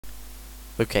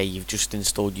Okay, you've just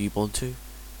installed Ubuntu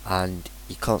and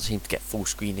you can't seem to get full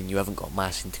screen and you haven't got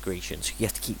mass integration, so you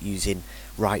have to keep using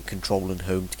right control and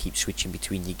home to keep switching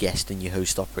between your guest and your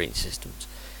host operating systems.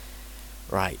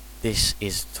 Right, this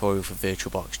is a tutorial for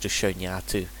VirtualBox, just showing you how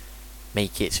to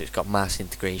make it so it's got mass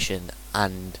integration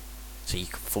and so you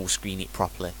can full screen it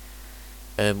properly.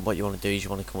 What you want to do is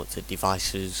you want to come up to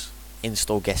devices,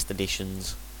 install guest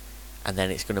editions, and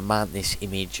then it's going to mount this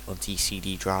image onto your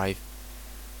CD drive.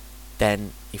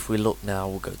 Then if we look now,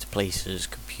 we'll go to places,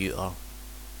 computer,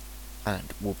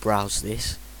 and we'll browse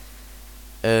this.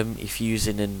 If you're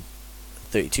using a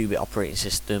 32-bit operating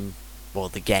system, well,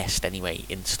 the guest anyway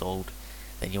installed,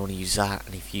 then you want to use that.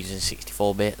 And if you're using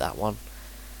 64-bit, that one.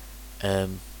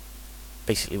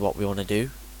 Basically what we want to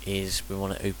do is we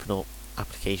want to open up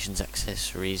applications,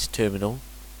 accessories, terminal,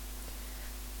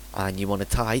 and you want to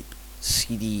type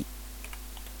cd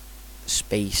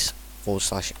space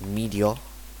 /media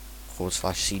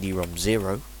 /cd-rom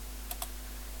 0.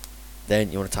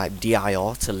 Then you want to type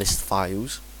dir to list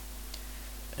files.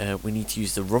 We need to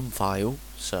use the rum file,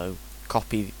 so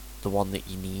copy the one that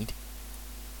you need,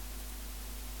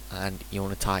 and you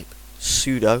want to type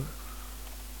sudo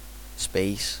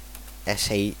space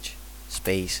sh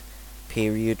space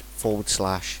period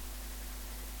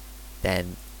 /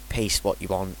 then paste what you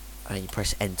want and you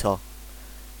press enter.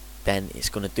 Then it's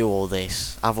going to do all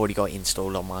this. I've already got it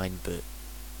installed on mine, but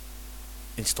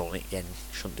installing it again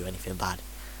shouldn't do anything bad.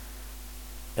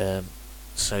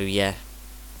 So yeah,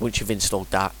 once you've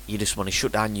installed that, you just want to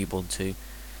shut down Ubuntu.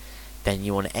 Then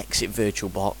you want to exit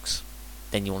VirtualBox.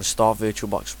 Then you want to start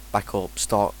VirtualBox back up,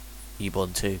 start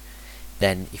Ubuntu.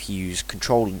 Then if you use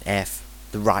Control and F,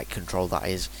 the right control that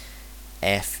is,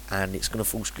 F, and it's going to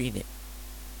full screen it.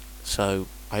 So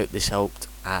I hope this helped,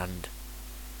 and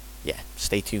yeah,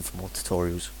 stay tuned for more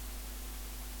tutorials.